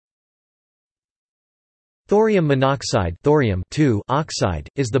Thorium monoxide thorium oxide,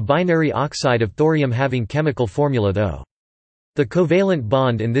 is the binary oxide of thorium having chemical formula Tho. The covalent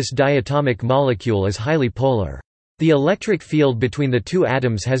bond in this diatomic molecule is highly polar. The electric field between the two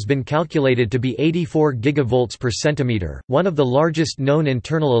atoms has been calculated to be 84 gigavolts per centimeter, one of the largest known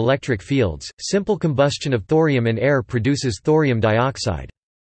internal electric fields. Simple combustion of thorium in air produces thorium dioxide.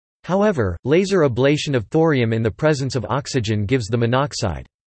 However, laser ablation of thorium in the presence of oxygen gives the monoxide.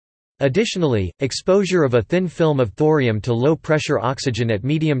 Additionally, exposure of a thin film of thorium to low-pressure oxygen at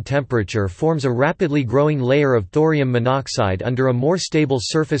medium temperature forms a rapidly growing layer of thorium monoxide under a more stable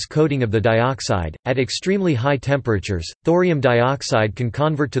surface coating of the dioxide. At extremely high temperatures, thorium dioxide can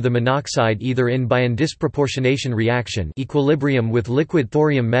convert to the monoxide either in by an disproportionation reaction, equilibrium with liquid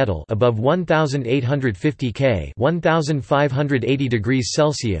thorium metal above 1850 K, 1580 degrees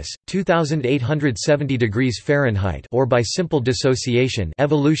Celsius, 2870 degrees Fahrenheit, or by simple dissociation,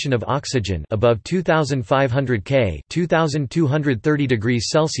 evolution of oxygen above 2500 K, 2230 degrees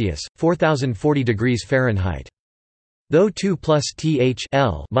Celsius, 4040 degrees Fahrenheit. Tho 2 plus Th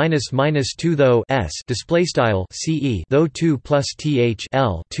L minus 2 Tho s display style CE Tho 2 plus Th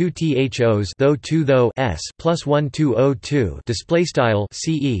L 2 THOs Tho 2 Tho s plus 1 2 O2 display style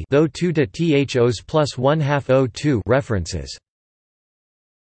CE Tho 2 to THOs plus 1/2 O2 references.